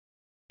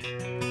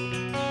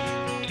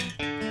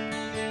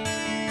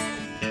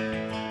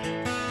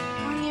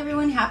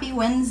Happy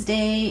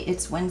Wednesday.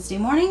 It's Wednesday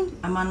morning.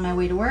 I'm on my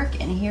way to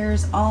work, and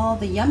here's all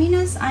the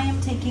yumminess I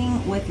am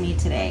taking with me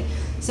today.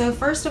 So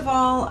first of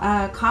all,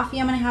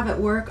 coffee I'm going to have at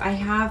work. I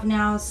have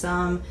now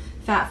some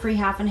fat-free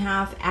half and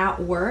half at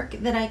work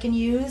that I can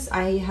use.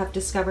 I have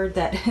discovered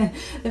that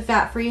the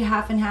fat-free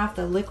half and half,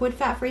 the liquid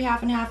fat-free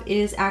half and half,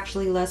 is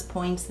actually less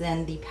points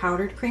than the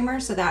powdered creamer,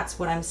 so that's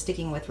what I'm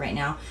sticking with right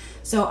now.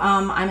 So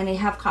I'm going to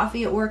have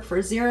coffee at work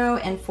for 0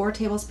 and 4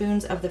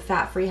 tablespoons of the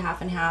fat-free half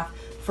and half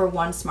for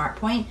 1 smart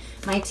point.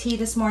 My tea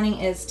this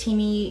morning is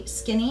Teamy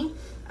Skinny.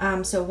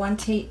 So 1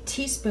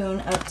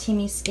 teaspoon of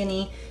Teamy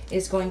Skinny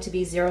is going to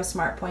be 0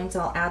 smart points.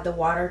 I'll add the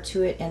water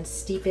to it and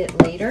steep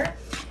it later.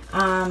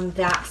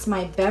 That's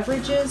my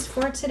beverages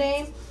for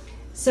today.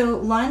 So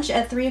lunch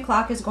at 3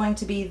 o'clock is going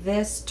to be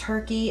this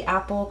turkey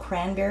apple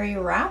cranberry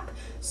wrap.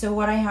 So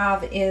what I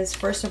have is,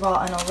 first of all,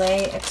 an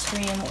Olay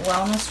Extreme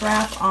Wellness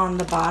Wrap on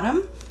the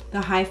bottom, the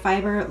high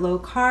fiber, low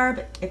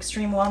carb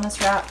Extreme Wellness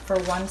Wrap for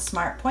 1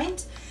 smart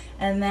point.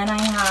 And then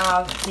I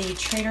have the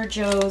Trader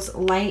Joe's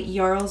Light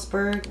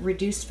Jarlsberg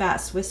Reduced Fat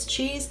Swiss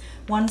Cheese,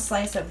 1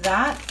 slice of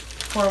that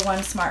for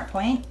 1 smart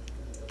point.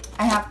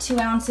 I have 2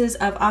 ounces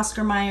of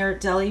Oscar Mayer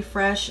Deli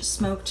Fresh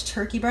Smoked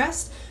Turkey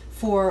Breast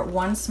for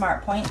 1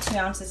 smart point. 2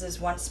 ounces is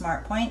 1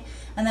 smart point.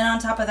 And then on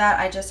top of that,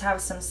 I just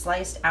have some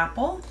sliced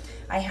apple.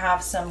 I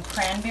have some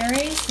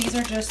cranberries. These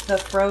are just the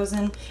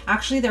frozen.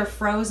 Actually, they're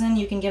frozen.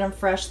 You can get them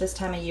fresh this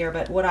time of year,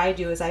 but what I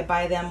do is I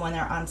buy them when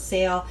they're on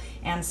sale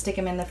and stick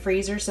them in the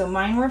freezer. So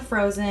mine were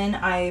frozen.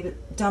 I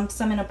dumped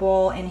some in a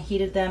bowl and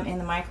heated them in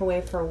the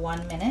microwave for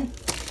 1 minute.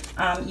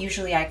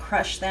 Usually I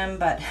crush them,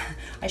 but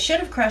I should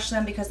have crushed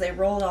them because they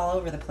rolled all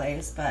over the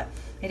place, but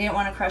I didn't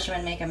want to crush them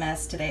and make a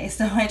mess today,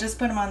 so I just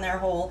put them on there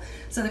whole.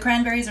 So the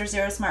cranberries are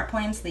 0 smart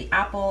points, the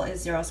apple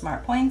is 0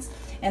 smart points,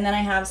 and then I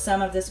have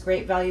some of this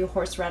Great Value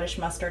horseradish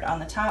mustard on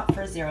the top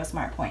for 0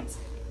 smart points.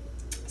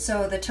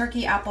 So the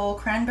turkey apple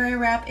cranberry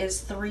wrap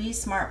is 3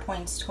 smart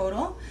points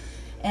total.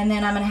 And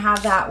then I'm going to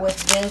have that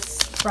with this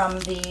from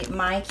the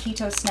My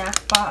Keto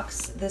Snack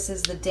Box. This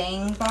is the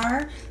Dang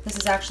Bar. This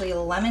is actually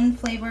a lemon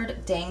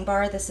flavored Dang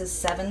Bar. This is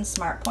 7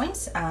 smart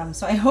points.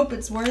 So I hope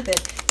it's worth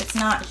it. It's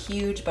not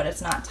huge, but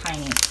it's not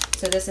tiny.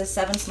 So this is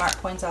 7 smart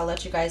points. I'll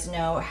let you guys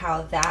know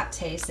how that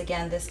tastes.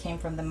 Again, this came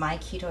from the My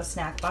Keto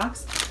Snack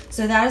Box.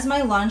 So that is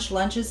my lunch.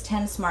 Lunch is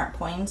 10 smart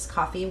points,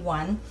 coffee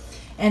 1.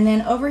 And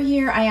then over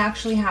here, I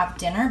actually have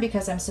dinner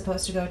because I'm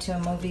supposed to go to a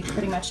movie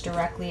pretty much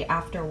directly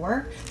after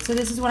work. So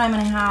this is what I'm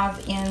going to have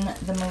in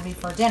the movie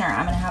for dinner.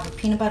 I'm going to have a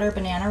peanut butter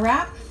banana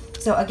wrap.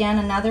 So again,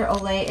 another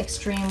Olay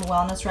Extreme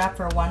Wellness Wrap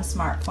for 1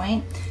 smart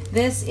point.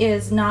 This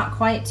is not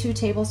quite 2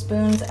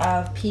 tablespoons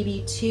of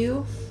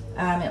PB2.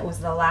 It was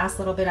the last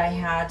little bit I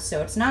had,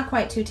 so it's not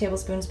quite 2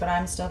 tablespoons, but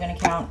I'm still going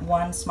to count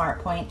 1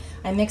 smart point.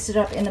 I mixed it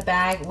up in the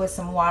bag with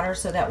some water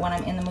so that when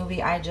I'm in the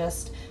movie, I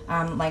just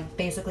like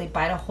basically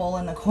bite a hole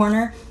in the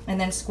corner and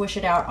then squish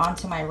it out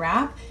onto my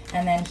wrap.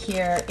 And then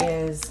here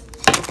is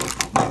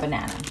my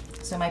banana.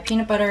 So my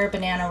peanut butter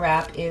banana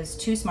wrap is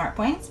 2 smart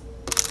points.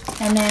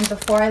 And then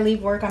before I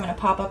leave work, I'm going to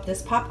pop up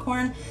this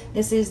popcorn.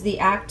 This is the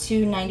Act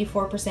 2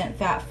 94%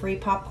 fat-free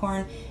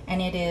popcorn,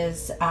 and it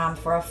is,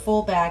 for a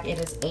full bag, it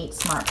is 8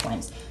 smart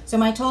points. So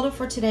my total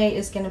for today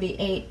is going to be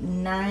 8,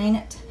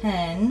 9,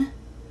 10,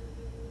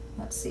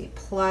 let's see,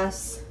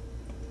 plus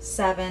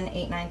 7,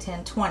 8, 9,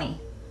 10, 20,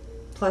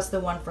 plus the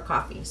 1 for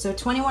coffee. So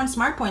 21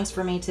 smart points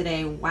for me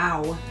today.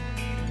 Wow.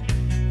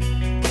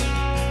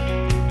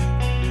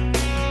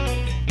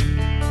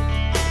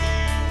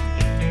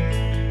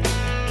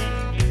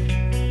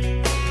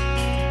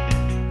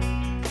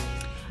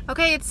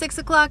 Okay, it's 6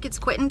 o'clock, it's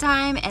quitting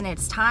time, and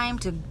it's time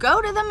to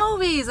go to the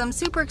movies. I'm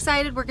super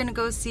excited. We're gonna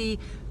go see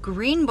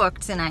Green Book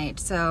tonight.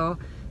 So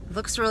it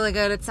looks really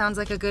good. It sounds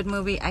like a good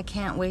movie. I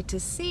can't wait to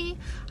see.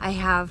 I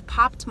have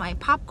popped my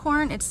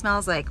popcorn. It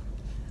smells like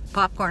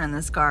popcorn in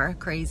this car,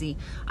 crazy.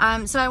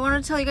 So I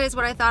wanted to tell you guys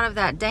what I thought of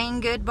that Dang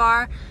Good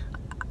bar.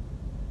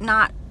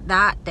 Not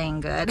that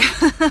dang good.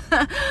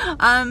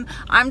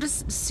 I'm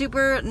just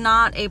super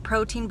not a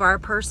protein bar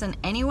person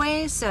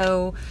anyway,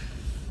 so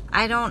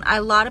a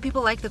lot of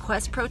people like the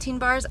Quest protein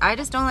bars. I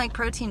just don't like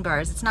protein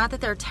bars. It's not that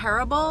they're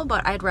terrible,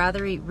 but I'd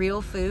rather eat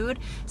real food.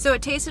 So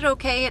it tasted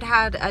okay. It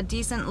had a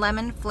decent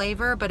lemon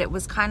flavor, but it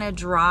was kind of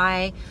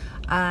dry.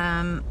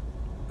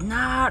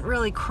 Not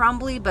really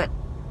crumbly, but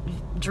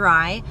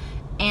dry.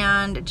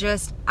 And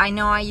just, I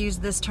know I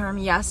used this term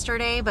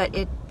yesterday, but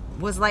it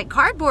was like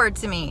cardboard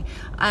to me.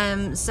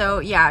 So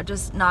yeah,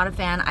 just not a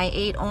fan. I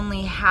ate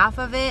only half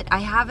of it. I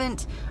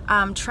haven't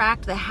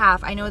tracked the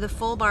half. I know the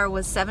full bar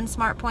was 7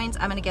 smart points.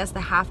 I'm gonna guess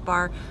the half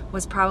bar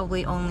was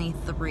probably only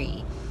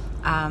 3.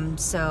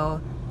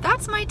 So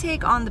that's my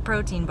take on the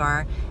protein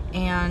bar,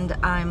 and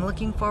I'm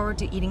looking forward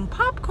to eating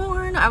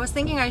popcorn. I was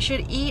thinking I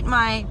should eat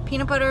my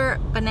peanut butter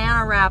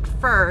banana wrap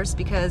first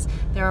because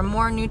there are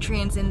more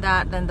nutrients in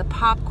that than the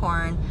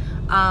popcorn.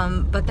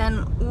 But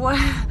then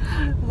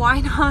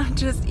why not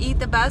just eat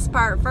the best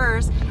part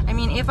first? I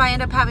mean, if I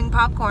end up having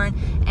popcorn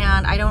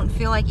and I don't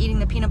feel like eating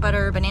the peanut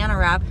butter banana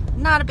wrap,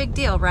 not a big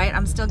deal, right?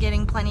 I'm still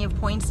getting plenty of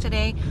points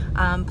today,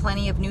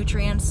 plenty of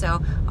nutrients,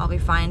 so I'll be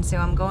fine. So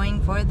I'm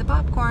going for the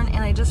popcorn,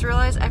 and I just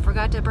realized I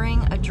forgot to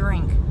bring a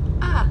drink.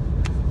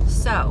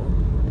 So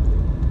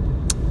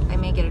I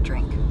may get a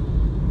drink.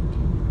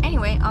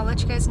 Anyway, I'll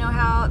let you guys know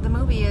how the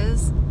movie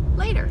is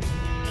later.